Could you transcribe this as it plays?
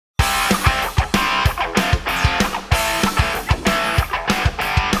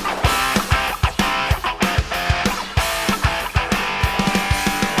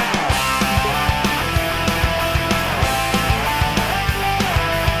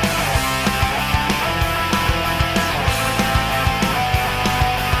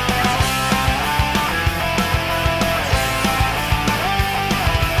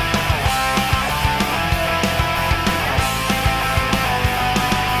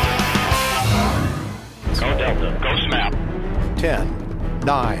10,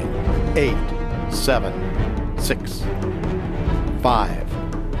 9, 8, 7, 6, 5,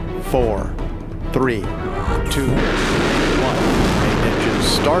 4, 3, 2, 1. Main engines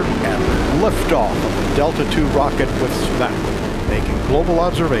start and liftoff of the Delta II rocket with SMAP, making global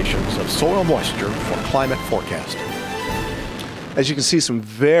observations of soil moisture for climate forecasting. As you can see, some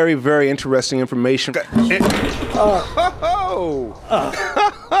very, very interesting information. Oh,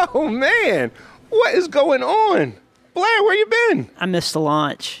 man. What is going on? Blair, where you been? I missed the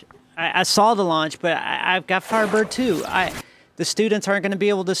launch. I saw the launch, but I've got Firebird too. The students aren't going to be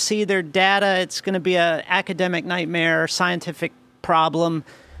able to see their data. It's going to be an academic nightmare, scientific problem.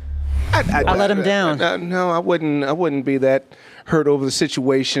 I let them down. No, I wouldn't be that hurt over the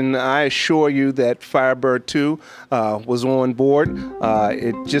situation. I assure you that Firebird 2 was on board.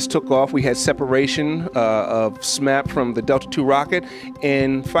 It just took off. We had separation of SMAP from the Delta II rocket,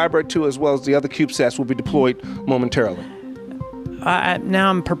 and Firebird 2, as well as the other CubeSats, will be deployed momentarily. Now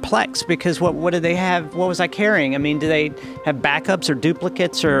I'm perplexed because what do they have? What was I carrying? I mean, do they have backups or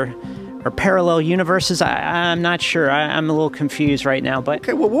duplicates or parallel universes? I'm not sure. I'm a little confused right now. But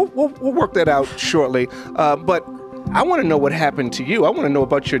okay, well, we'll work that out shortly. But I want to know what happened to you. I want to know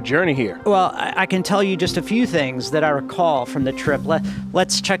about your journey here. Well, I can tell you just a few things that I recall from the trip.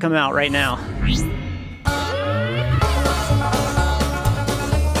 Let's check them out right now.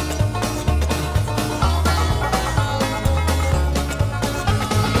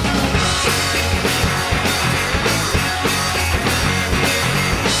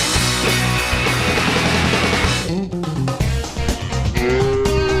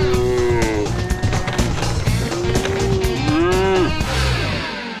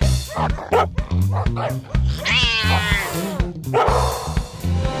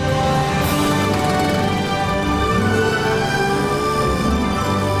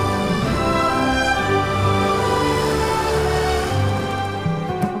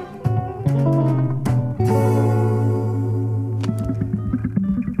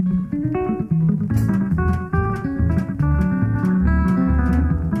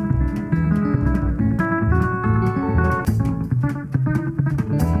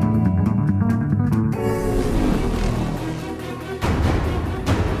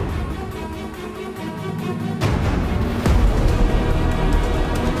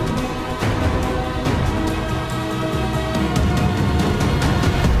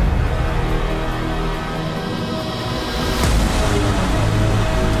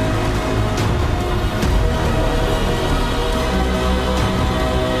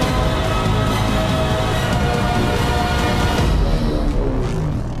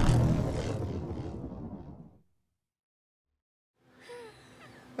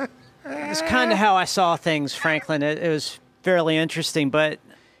 It's kind of how I saw things, Franklin. It was fairly interesting, but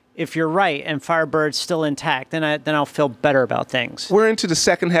if you're right and Firebird's still intact, then I'll feel better about things. We're into the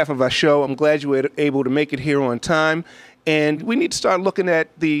second half of our show. I'm glad you were able to make it here on time. And we need to start looking at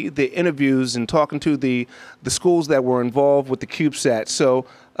the interviews and talking to the schools that were involved with the CubeSat. So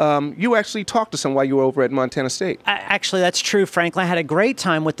you actually talked to some while you were over at Montana State. Actually, that's true, Franklin. I had a great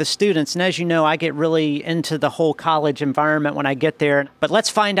time with the students. And as you know, I get really into the whole college environment when I get there. But let's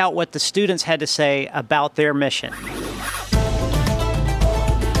find out what the students had to say about their mission.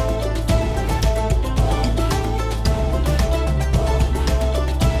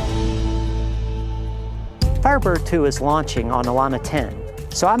 Firebird 2 is launching on Alana 10.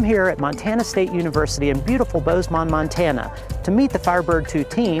 So I'm here at Montana State University in beautiful Bozeman, Montana, to meet the Firebird 2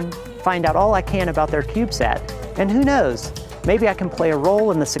 team, find out all I can about their CubeSat, and who knows, maybe I can play a role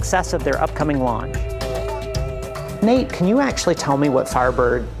in the success of their upcoming launch. Nate, can you actually tell me what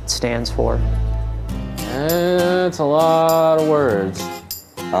Firebird stands for? It's a lot of words.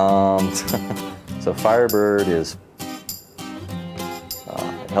 So Firebird is,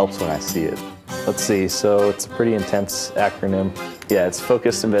 it helps when I see it. Let's see, so it's a pretty intense acronym. Yeah, it's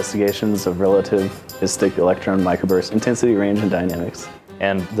Focused Investigations of Relativistic Electron Microburst Intensity, Range, and Dynamics.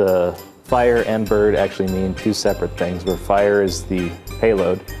 And the fire and bird actually mean two separate things, where fire is the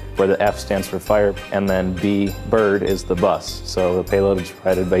payload, where the F stands for fire, and then B, bird, is the bus. So the payload is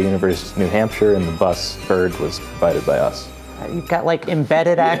provided by University of New Hampshire, and the bus, bird, was provided by us. You've got like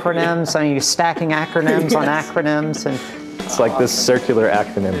embedded acronyms, I mean, you're stacking acronyms on acronyms, and it's like this circular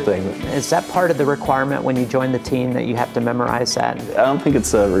acronym thing. Is that part of the requirement when you join the team that you have to memorize that? I don't think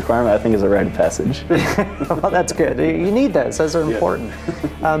it's a requirement, I think it's a rite of passage. Well, that's good. You need those are important.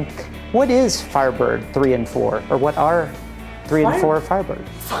 What is Firebird 3 and 4, or what are 3 and 4 Firebird?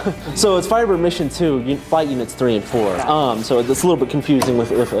 So it's Firebird Mission 2, Flight Units 3 and 4. So it's a little bit confusing with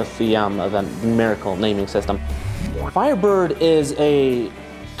the numerical naming system. Firebird is a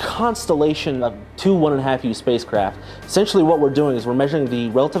constellation of two 1.5U spacecraft. Essentially what we're doing is we're measuring the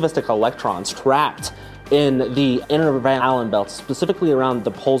relativistic electrons trapped in the inner Van Allen belts, specifically around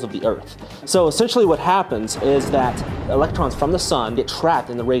the poles of the Earth. So essentially what happens is that electrons from the sun get trapped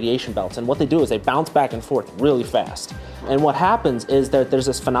in the radiation belts, and what they do is they bounce back and forth really fast. And what happens is that there's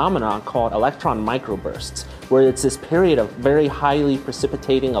this phenomenon called electron microbursts, where it's this period of very highly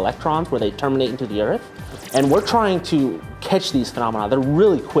precipitating electrons where they terminate into the Earth. And we're trying to catch these phenomena. They're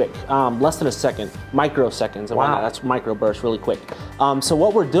really quick, less than a second, microseconds. And Wow. that's microbursts, really quick. So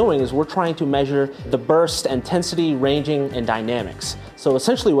what we're doing is we're trying to measure the burst intensity, ranging, and dynamics. So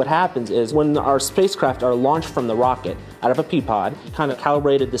essentially what happens is when our spacecraft are launched from the rocket out of a P-pod, kind of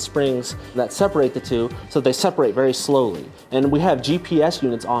calibrated the springs that separate the two, so they separate very slowly. And we have GPS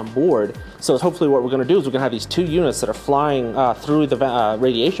units on board, so hopefully what we're going to do is we're going to have these two units that are flying through the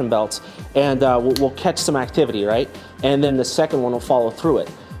radiation belts, and we'll catch some activity, right? And then the second one will follow through it.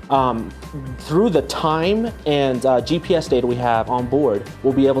 Through the time and GPS data we have on board,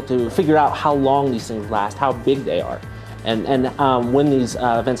 we'll be able to figure out how long these things last, how big they are. And when these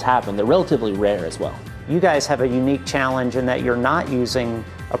events happen, they're relatively rare as well. You guys have a unique challenge in that you're not using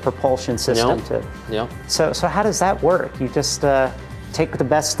a propulsion system No. So how does that work? You just take the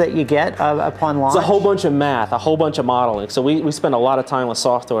best that you get upon launch? It's a whole bunch of math, a whole bunch of modeling. So we spend a lot of time with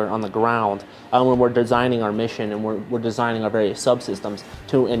software on the ground when we're designing our mission, and we're designing our various subsystems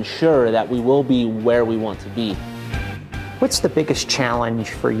to ensure that we will be where we want to be. What's the biggest challenge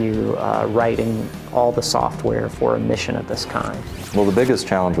for you writing all the software for a mission of this kind? Well, the biggest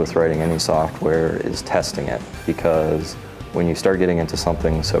challenge with writing any software is testing it, because when you start getting into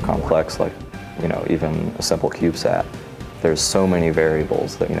something so complex like, even a simple CubeSat, there's so many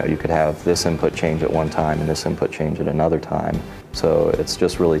variables that, you could have this input change at one time and this input change at another time. So it's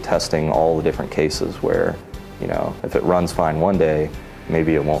just really testing all the different cases where, if it runs fine one day,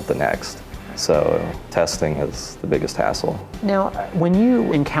 maybe it won't the next. So testing is the biggest hassle. Now, when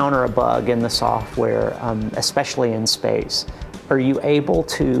you encounter a bug in the software, especially in space, are you able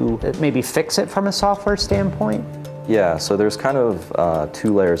to maybe fix it from a software standpoint? Yeah, so there's kind of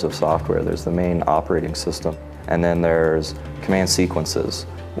two layers of software. There's the main operating system, and then there's command sequences,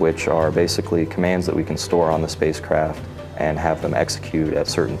 which are basically commands that we can store on the spacecraft and have them execute at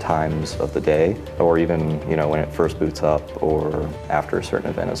certain times of the day, or even when it first boots up or after a certain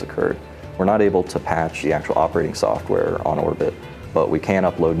event has occurred. We're not able to patch the actual operating software on orbit, but we can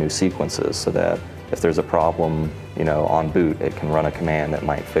upload new sequences so that if there's a problem, on boot, it can run a command that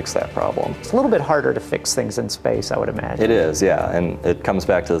might fix that problem. It's a little bit harder to fix things in space, I would imagine. It is, yeah, and it comes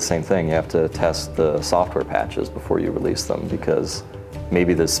back to the same thing. You have to test the software patches before you release them, because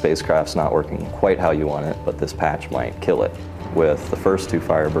maybe this spacecraft's not working quite how you want it, but this patch might kill it. With the first two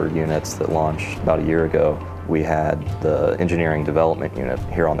Firebird units that launched about a year ago, we had the engineering development unit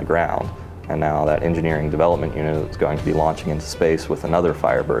here on the ground. And now that engineering development unit is going to be launching into space with another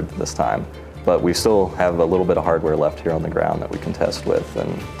Firebird this time. But we still have a little bit of hardware left here on the ground that we can test with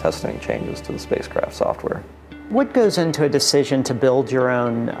and testing changes to the spacecraft software. What goes into a decision to build your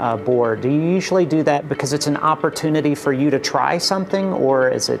own board? Do you usually do that because it's an opportunity for you to try something, or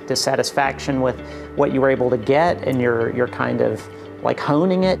is it dissatisfaction with what you were able to get and you're kind of like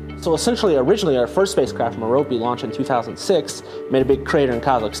honing it? So essentially, originally our first spacecraft, Merope, launched in 2006, made a big crater in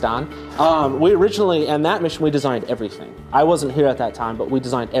Kazakhstan. And that mission, we designed everything. I wasn't here at that time, but we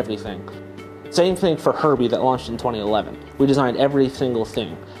designed everything. Same thing for Herbie that launched in 2011. We designed every single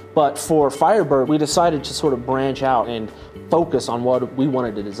thing. But for Firebird, we decided to sort of branch out and focus on what we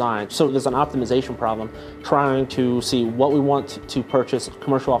wanted to design. So there's an optimization problem, trying to see what we want to purchase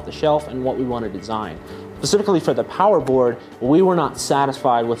commercial off the shelf and what we want to design. Specifically for the power board, we were not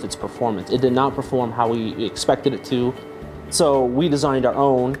satisfied with its performance. It did not perform how we expected it to. So we designed our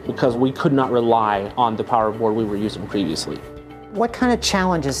own because we could not rely on the power board we were using previously. What kind of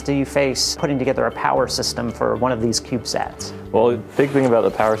challenges do you face putting together a power system for one of these CubeSats? Well, the big thing about the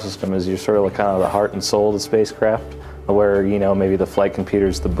power system is you're sort of like kind of the heart and soul of the spacecraft, where, maybe the flight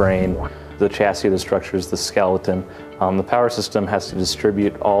computer's the brain, the chassis of the structure is the skeleton. The power system has to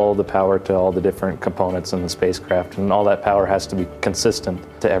distribute all the power to all the different components in the spacecraft, and all that power has to be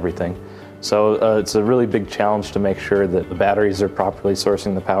consistent to everything. So it's a really big challenge to make sure that the batteries are properly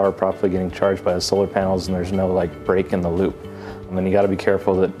sourcing the power, properly getting charged by the solar panels, and there's no break in the loop. And you got to be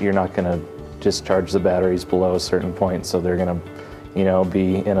careful that you're not going to discharge the batteries below a certain point, so they're going to,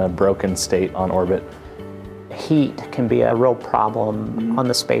 be in a broken state on orbit. heat can be a real problem on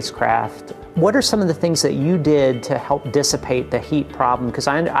the spacecraft. What are some of the things that you did to help dissipate the heat problem? Because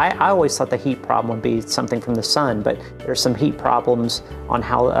I always thought the heat problem would be something from the sun, but there's some heat problems on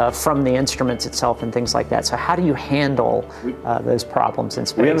how from the instruments itself and things like that. So how do you handle those problems in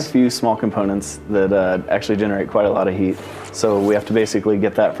space? We have a few small components that actually generate quite a lot of heat. So we have to basically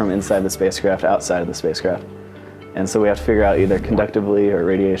get that from inside the spacecraft outside of the spacecraft. And so we have to figure out either conductively or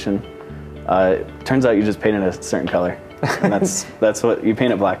radiation. Turns out you just paint it a certain color. And that's what you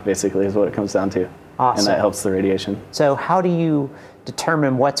paint it black, basically, is what it comes down to. Awesome. And that helps the radiation. So how do you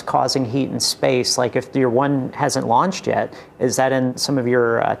determine what's causing heat in space? Like if your one hasn't launched yet, is that in some of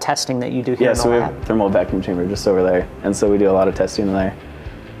your testing that you do here in the so we lab? have a thermal vacuum chamber just over there. And so we do a lot of testing in there.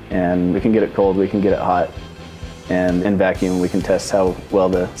 And we can get it cold, we can get it hot. And in vacuum, we can test how well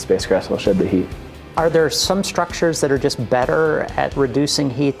the spacecraft will shed the heat. Are there some structures that are just better at reducing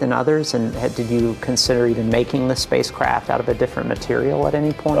heat than others? And did you consider even making the spacecraft out of a different material at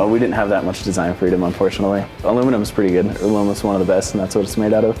any point? We didn't have that much design freedom, unfortunately. Aluminum is pretty good. Aluminum's one of the best, and that's what it's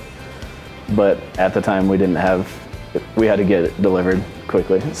made out of. But at the time, we had to get it delivered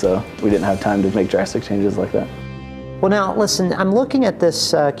quickly, so we didn't have time to make drastic changes like that. Well, now, listen, I'm looking at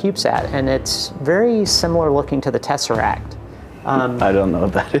this CubeSat, and it's very similar looking to the Tesseract. I don't know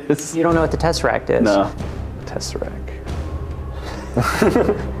what that is. You don't know what the Tesseract is? No. Tesseract.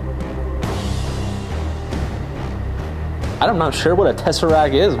 I'm not sure what a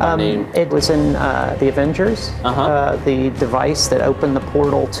Tesseract is by name. It was in the Avengers, the device that opened the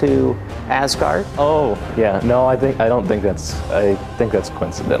portal to Asgard. Oh, yeah. No, I think that's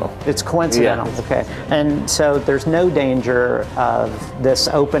coincidental. It's coincidental, Yeah. okay. And so there's no danger of this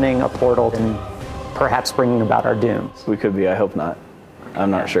opening a portal and perhaps bringing about our doom. We could be, I hope not.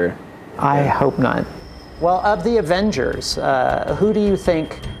 I'm not sure. I hope not. Well, of the Avengers, who do you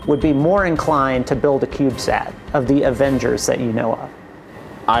think would be more inclined to build a CubeSat of the Avengers that you know of?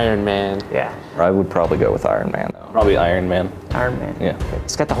 Iron Man. Yeah, I would probably go with Iron Man, though. Probably Iron Man. Iron Man. Yeah.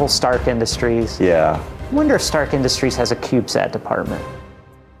 It's got the whole Stark Industries. Yeah. I wonder if Stark Industries has a CubeSat department.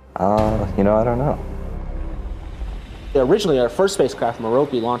 I don't know. Originally, our first spacecraft,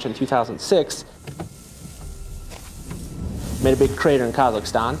 Merope, launched in 2006. Made a big crater in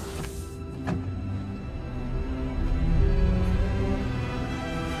Kazakhstan.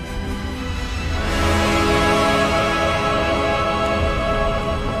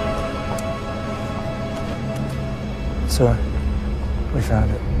 So, we found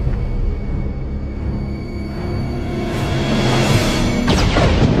it.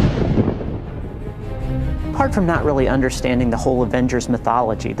 Apart from not really understanding the whole Avengers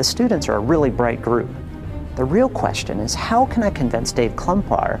mythology, the students are a really bright group. The real question is, how can I convince Dave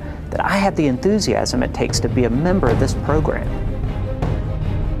Klumpar that I have the enthusiasm it takes to be a member of this program?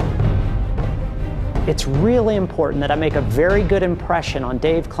 It's really important that I make a very good impression on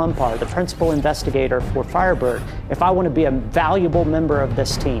Dave Klumpar, the principal investigator for Firebird, if I want to be a valuable member of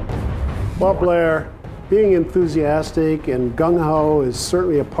this team. Well, Blair, being enthusiastic and gung-ho is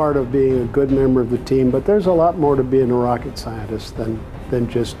certainly a part of being a good member of the team, but there's a lot more to being a rocket scientist than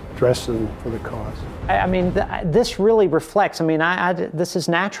just dressing for the cause. I mean, this really reflects, this is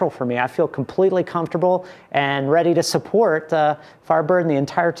natural for me. I feel completely comfortable and ready to support Firebird and the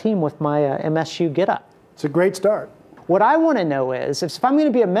entire team with my MSU get-up. It's a great start. What I want to know is, if I'm going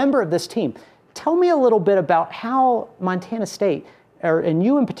to be a member of this team, tell me a little bit about how Montana State, and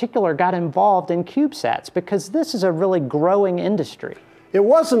you in particular, got involved in CubeSats, because this is a really growing industry. It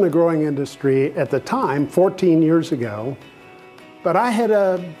wasn't a growing industry at the time, 14 years ago, but I had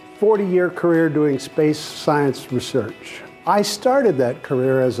a 40-year career doing space science research. I started that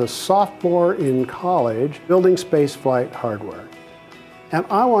career as a sophomore in college building spaceflight hardware. And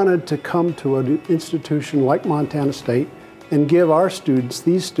I wanted to come to an institution like Montana State and give our students,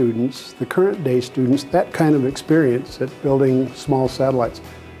 these students, the current day students, that kind of experience at building small satellites.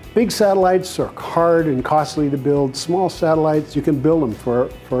 Big satellites are hard and costly to build. Small satellites, you can build them for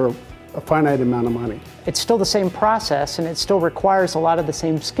a finite amount of money. It's still the same process, and it still requires a lot of the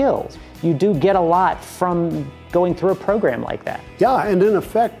same skills. You do get a lot from going through a program like that. Yeah, and in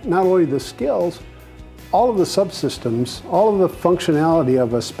effect, not only the skills, all of the subsystems, all of the functionality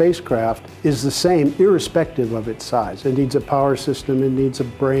of a spacecraft is the same irrespective of its size. It needs a power system, it needs a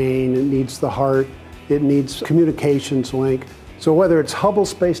brain, it needs the heart, it needs a communications link. So whether it's Hubble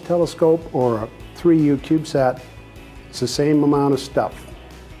Space Telescope or a 3U CubeSat, it's the same amount of stuff.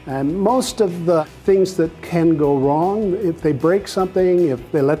 And most of the things that can go wrong, if they break something,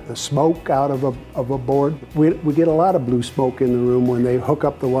 if they let the smoke out of a board, we get a lot of blue smoke in the room when they hook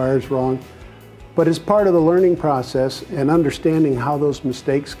up the wires wrong. but it's part of the learning process and understanding how those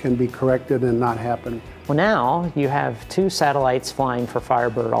mistakes can be corrected and not happen. Well, now you have 2 satellites flying for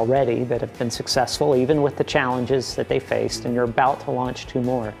Firebird already that have been successful, even with the challenges that they faced, and you're about to launch 2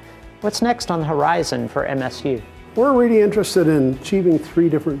 more. What's next on the horizon for MSU? We're really interested in achieving 3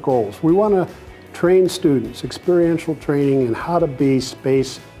 different goals. We want to train students, experiential training in how to be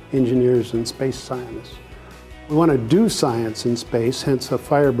space engineers and space scientists. We want to do science in space, hence a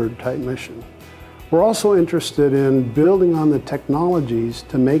Firebird type mission. We're also interested in building on the technologies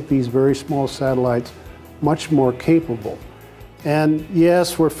to make these very small satellites much more capable. And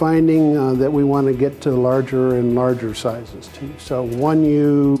yes, we're finding that we want to get to larger and larger sizes too. So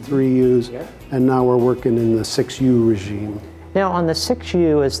 1U, 3Us, and now we're working in the 6U regime. Now, on the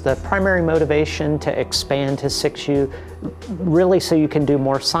 6U, is the primary motivation to expand to 6U really so you can do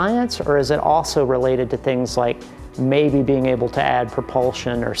more science, or is it also related to things like maybe being able to add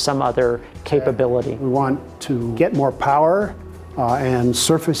propulsion or some other capability? We want to get more power, and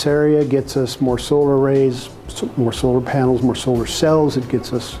surface area gets us more solar arrays, more solar panels, more solar cells. It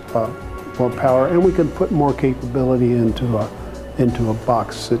gets us more power, and we can put more capability into a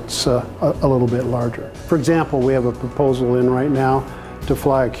box that's a little bit larger. For example, we have a proposal in right now to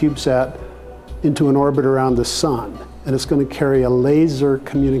fly a CubeSat into an orbit around the sun, and it's going to carry a laser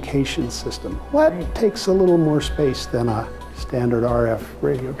communication system. That takes a little more space than a standard RF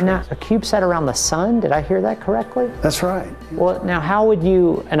radio transmitter. Now, a CubeSat around the sun, did I hear that correctly? That's right. Well, now how would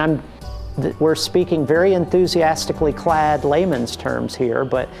you, and we're speaking very enthusiastically clad layman's terms here,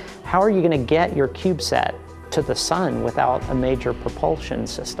 but how are you going to get your CubeSat to the sun without a major propulsion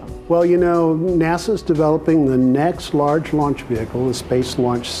system? Well, you know, NASA's developing the next large launch vehicle, the Space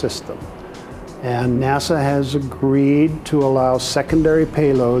Launch System. And NASA has agreed to allow secondary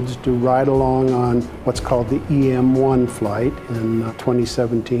payloads to ride along on what's called the EM-1 flight in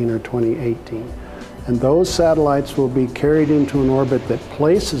 2017 or 2018. And those satellites will be carried into an orbit that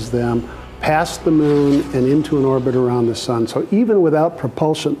places them past the moon and into an orbit around the sun. So even without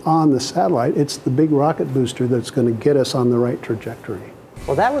propulsion on the satellite, it's the big rocket booster that's going to get us on the right trajectory.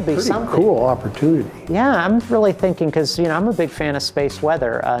 Well, that would be Pretty something. Cool opportunity. Yeah, I'm really thinking, because I'm a big fan of space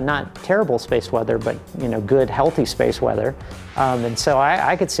weather, not terrible space weather, but good, healthy space weather. And so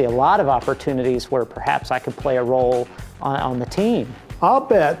I could see a lot of opportunities where perhaps I could play a role on the team. I'll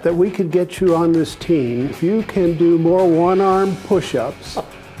bet that we could get you on this team if you can do more one-arm push-ups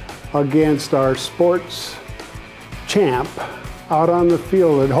against our sports champ out on the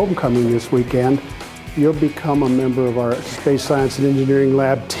field at homecoming this weekend. You'll become a member of our Space Science and Engineering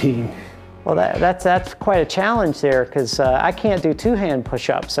Lab team. Well, that's quite a challenge there, because I can't do 2-hand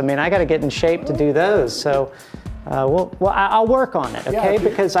push-ups. I mean, I got to get in shape to do those. So, I'll work on it, okay? Yeah,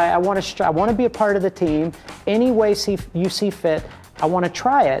 because I want to be a part of the team any way you see fit. I want to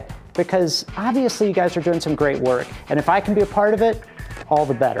try it, because obviously you guys are doing some great work, and if I can be a part of it, all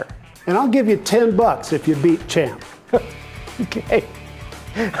the better. And I'll give you $10 if you beat champ. Okay.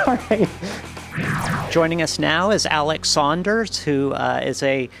 All right. Joining us now is Alex Saunders, who is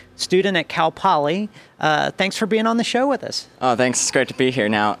a student at Cal Poly. Thanks for being on the show with us. Oh, thanks. It's great to be here.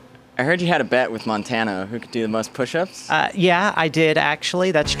 Now, I heard you had a bet with Montana. Who could do the most push-ups? Yeah, I did,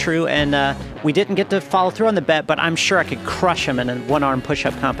 actually. That's true. And we didn't get to follow through on the bet, but I'm sure I could crush him in a one-arm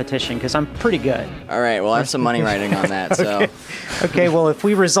push-up competition, because I'm pretty good. All right. Well, I have some money riding on that. So. Okay, well, if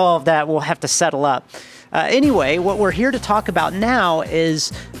we resolve that, we'll have to settle up. Anyway, what we're here to talk about now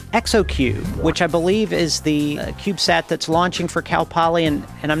is ExoCube, which I believe is the CubeSat that's launching for Cal Poly, and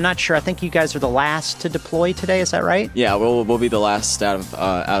I'm not sure. I think you guys are the last to deploy today. Is that right? Yeah, we'll be the last out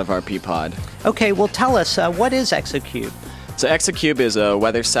of our P-pod. Okay, well, tell us, what is ExoCube? So ExoCube is a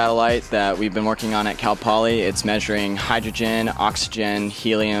weather satellite that we've been working on at Cal Poly. It's measuring hydrogen, oxygen,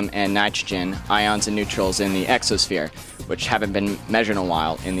 helium, and nitrogen, ions and neutrals in the exosphere, which haven't been measured in a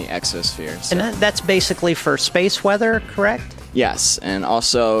while in the exosphere. So. And that's basically for space weather, correct? Yes, and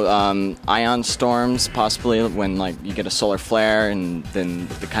also ion storms, possibly when you get a solar flare, and then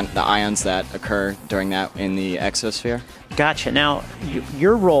the ions that occur during that in the exosphere. Gotcha. Now,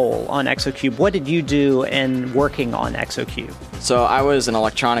 your role on ExoCube, what did you do in working on ExoCube? So I was an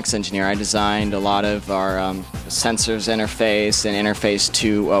electronics engineer. I designed a lot of our sensors interface and interface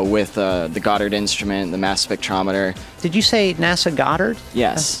with the Goddard instrument, the mass spectrometer. Did you say NASA Goddard?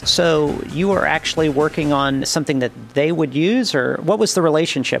 Yes. So you were actually working on something that they would use, or what was the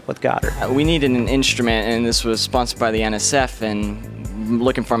relationship with Goddard? We needed an instrument, and this was sponsored by the NSF, and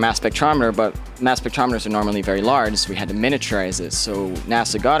looking for a mass spectrometer, but mass spectrometers are normally very large, so we had to miniaturize it. So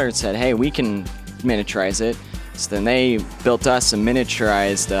NASA Goddard said, hey, we can miniaturize it. So then they built us a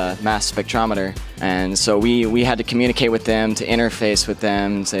miniaturized mass spectrometer. And so we had to communicate with them, to interface with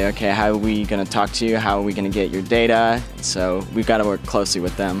them, and say, okay, how are we going to talk to you? How are we going to get your data? So we've got to work closely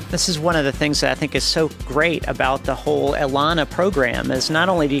with them. This is one of the things that I think is so great about the whole ELANA program is not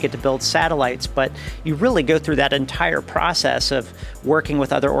only do you get to build satellites, but you really go through that entire process of working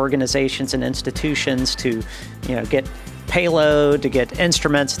with other organizations and institutions to, get payload, to get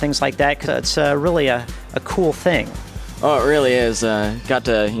instruments, things like that. 'Cause it's really a cool thing. Oh, it really is. Got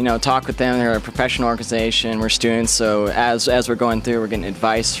to, talk with them. They're a professional organization. We're students, so as we're going through, we're getting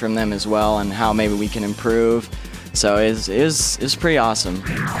advice from them as well on how maybe we can improve. So it's pretty awesome.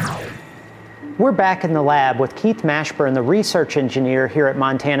 We're back in the lab with Keith Mashburn, the research engineer here at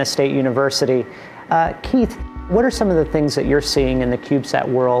Montana State University. Keith, what are some of the things that you're seeing in the CubeSat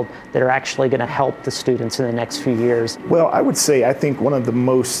world that are actually going to help the students in the next few years? Well, I think one of the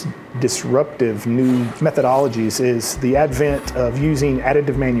most disruptive new methodologies is the advent of using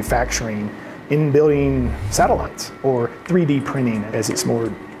additive manufacturing in building satellites, or 3D printing as it's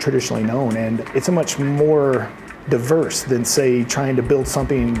more traditionally known. And it's a much more diverse than, say, trying to build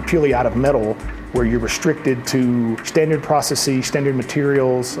something purely out of metal, where you're restricted to standard processes, standard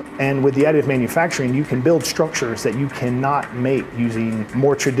materials. And with the additive manufacturing, you can build structures that you cannot make using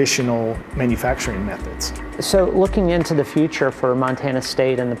more traditional manufacturing methods. So looking into the future for Montana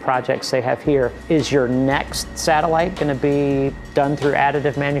State and the projects they have here, is your next satellite going to be done through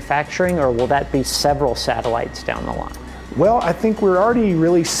additive manufacturing, or will that be several satellites down the line? Well, I think we're already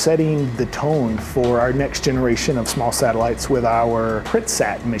really setting the tone for our next generation of small satellites with our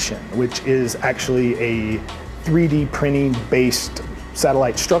PrintSat mission, which is actually a 3D printing based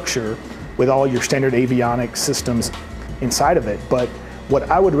satellite structure with all your standard avionics systems inside of it. But what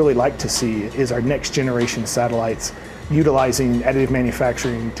I would really like to see is our next generation satellites utilizing additive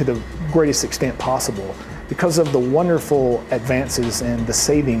manufacturing to the greatest extent possible, because of the wonderful advances and the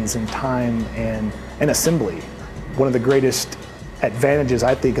savings in time and assembly. One of the greatest advantages,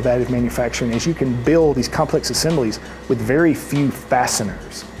 I think, of additive manufacturing is you can build these complex assemblies with very few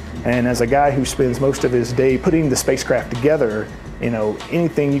fasteners. And as a guy who spends most of his day putting the spacecraft together,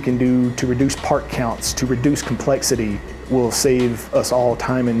 anything you can do to reduce part counts, to reduce complexity, will save us all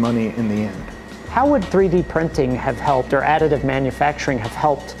time and money in the end. How would 3D printing have helped, or additive manufacturing have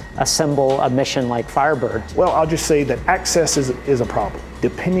helped assemble a mission like Firebird? Well, I'll just say that access is a problem.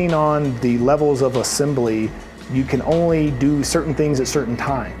 Depending on the levels of assembly, you can only do certain things at certain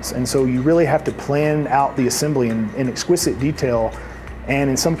times. And so you really have to plan out the assembly in exquisite detail. And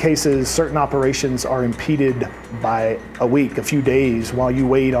in some cases, certain operations are impeded by a week, a few days, while you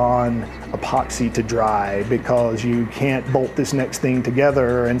wait on epoxy to dry because you can't bolt this next thing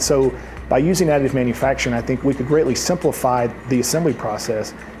together. And so by using additive manufacturing, I think we could greatly simplify the assembly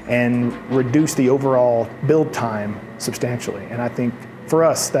process and reduce the overall build time substantially. And I think for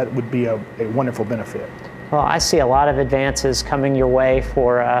us, that would be a wonderful benefit. Well, I see a lot of advances coming your way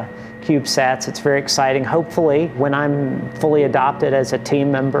for CubeSats. It's very exciting. Hopefully, when I'm fully adopted as a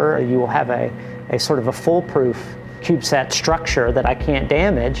team member, you will have a sort of a foolproof CubeSat structure that I can't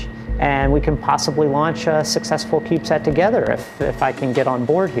damage, and we can possibly launch a successful CubeSat together if I can get on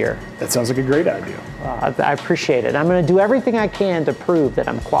board here. That sounds like a great idea. I appreciate it. I'm going to do everything I can to prove that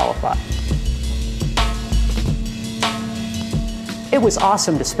I'm qualified. It was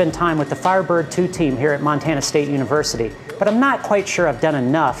awesome to spend time with the Firebird 2 team here at Montana State University, but I'm not quite sure I've done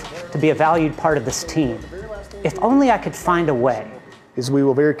enough to be a valued part of this team. If only I could find a way. We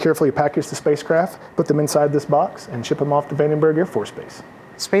will very carefully package the spacecraft, put them inside this box, and ship them off to Vandenberg Air Force Base.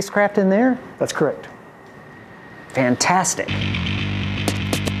 Spacecraft in there? That's correct. Fantastic.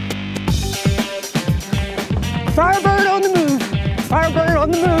 Firebird on the move. Firebird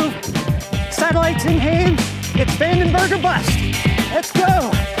on the move. Satellites in hand. It's Vandenberg or bust. Let's go.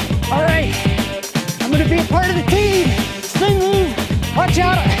 All right. I'm going to be a part of the team. Spin move. Watch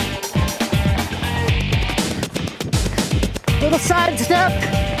out. Little side step.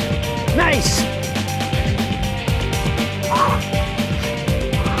 Nice.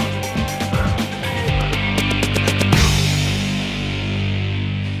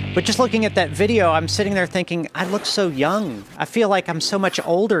 But just looking at that video, I'm sitting there thinking, I look so young. I feel like I'm so much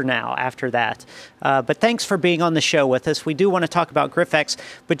older now after that. But thanks for being on the show with us. We do want to talk about GRIFX,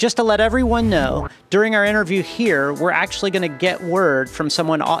 but just to let everyone know, during our interview here, we're actually going to get word from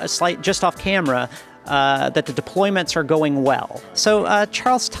someone just off camera that the deployments are going well. So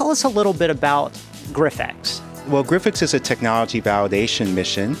Charles, tell us a little bit about GRIFX. Well, GRIFX is a technology validation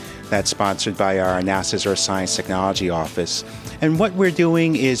mission that's sponsored by our NASA's Earth Science Technology Office. And what we're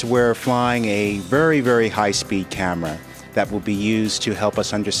doing is we're flying a very, very high-speed camera. that will be used to help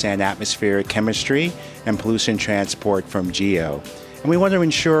us understand atmospheric chemistry and pollution transport from GEO. And we want to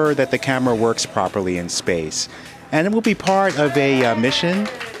ensure that the camera works properly in space. And it will be part of a mission.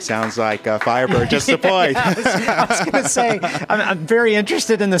 Sounds like Firebird just deployed. I was going to say, I'm very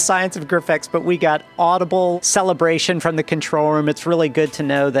interested in the science of GRIFX, but we got audible celebration from the control room. It's really good to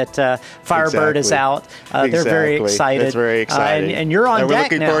know that Firebird is out. They're very excited. It's very exciting. And you're on and deck we're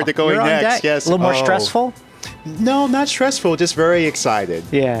looking now. forward to going you're next. On deck. Yes. A little more stressful? No, not stressful, just very excited.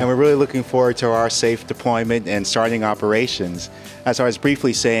 Yeah. And we're really looking forward to our safe deployment and starting operations. As I was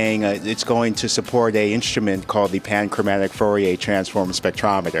briefly saying, it's going to support an instrument called the Panchromatic Fourier Transform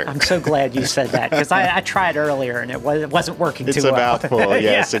Spectrometer. I'm so glad you said that, because I tried earlier and it wasn't working too well. It's a mouthful,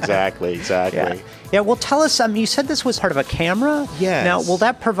 yes, exactly. Yeah, well, tell us, you said this was part of a camera? Yes. Now, will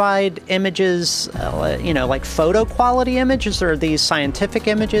that provide images, like photo quality images, or are these scientific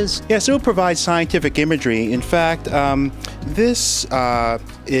images? Yes, it will provide scientific imagery. In fact, this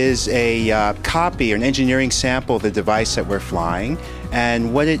is a copy or an engineering sample of the device that we're flying.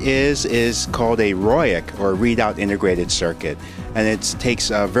 And what it is called a ROIC, or Readout Integrated Circuit. And it takes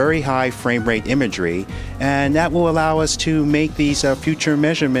very high frame rate imagery, and that will allow us to make these future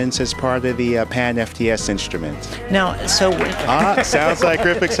measurements as part of the Pan-FTS instrument. Now, so... sounds like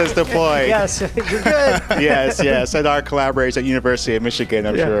GRIFX has deployed. Yes, you're good. Yes. And our collaborators at University of Michigan,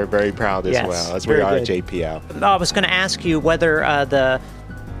 I'm sure, are very proud as well, as we are at JPL. I was going to ask you whether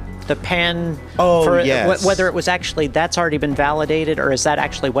the pan, yes. Whether it was actually, that's already been validated, or is that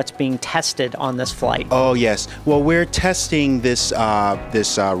actually what's being tested on this flight? Oh, yes. Well, we're testing this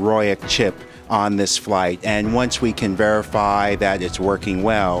ROIC chip on this flight, and once we can verify that it's working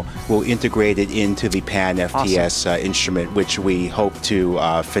well, we'll integrate it into the Pan-FTS instrument, which we hope to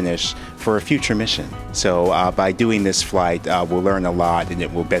finish for a future mission. So by doing this flight, we'll learn a lot, and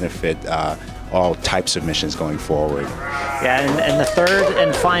it will benefit all types of missions going forward. Yeah, and the third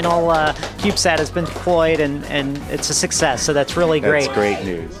and final CubeSat has been deployed, and it's a success, so that's really great. That's great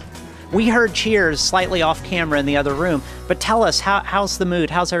news. We heard cheers slightly off camera in the other room, but tell us, how's the mood?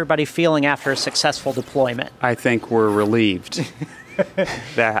 How's everybody feeling after a successful deployment? I think we're relieved.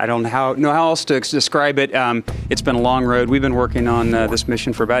 I don't know how else to describe it. It's been a long road. We've been working on this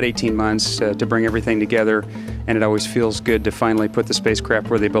mission for about 18 months to bring everything together, and it always feels good to finally put the spacecraft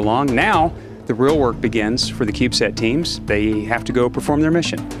where they belong. Now, the real work begins for the CubeSat teams. They have to go perform their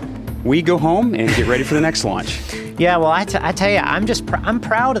mission. We go home and get ready for the next launch. Yeah, well, I tell you, I'm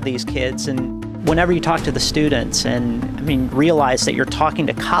proud of these kids, and whenever you talk to the students and realize that you're talking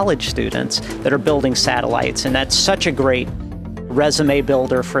to college students that are building satellites, and that's such a great resume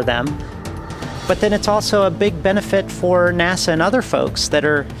builder for them. But then it's also a big benefit for NASA and other folks that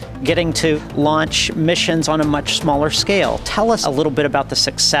are getting to launch missions on a much smaller scale. Tell us a little bit about the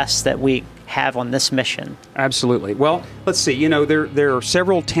success that we have on this mission. Absolutely. Well, let's see. There are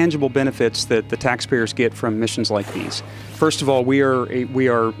several tangible benefits that the taxpayers get from missions like these. First of all, we are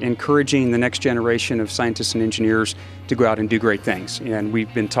encouraging the next generation of scientists and engineers to go out and do great things, and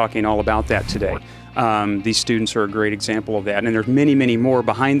we've been talking all about that today. These students are a great example of that, and there's many, many more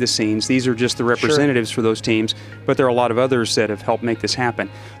behind the scenes. These are just the representatives for those teams, but there are a lot of others that have helped make this happen.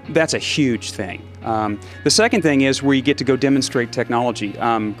 That's a huge thing. The second thing is we get to go demonstrate technology.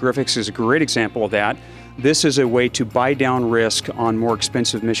 GRIFX is a great example of that. This is a way to buy down risk on more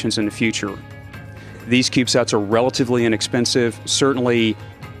expensive missions in the future. These CubeSats are relatively inexpensive, certainly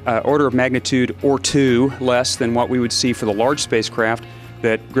order of magnitude or two less than what we would see for the large spacecraft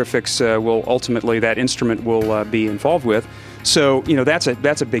that GRIFX will ultimately, that instrument will be involved with. So, that's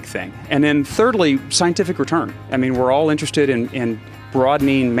a big thing. And then thirdly, scientific return. We're all interested in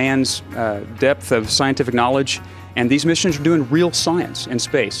broadening man's depth of scientific knowledge, and these missions are doing real science in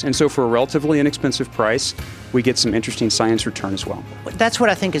space. And so for a relatively inexpensive price, we get some interesting science return as well. That's what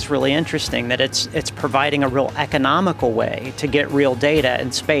I think is really interesting, that it's providing a real economical way to get real data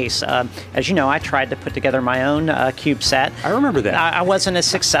in space. As you know, I tried to put together my own CubeSat. I remember that. I wasn't as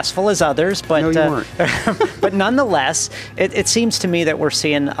successful as others, but, no, you weren't. But nonetheless, it seems to me that we're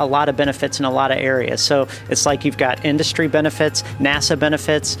seeing a lot of benefits in a lot of areas. So it's like you've got industry benefits, NASA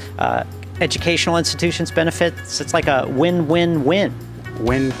benefits, educational institutions benefits. It's like a win-win-win.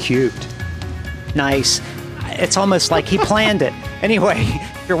 Win cubed. Nice. It's almost like he planned it. Anyway,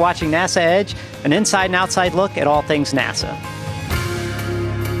 you're watching NASA Edge, an inside and outside look at all things NASA.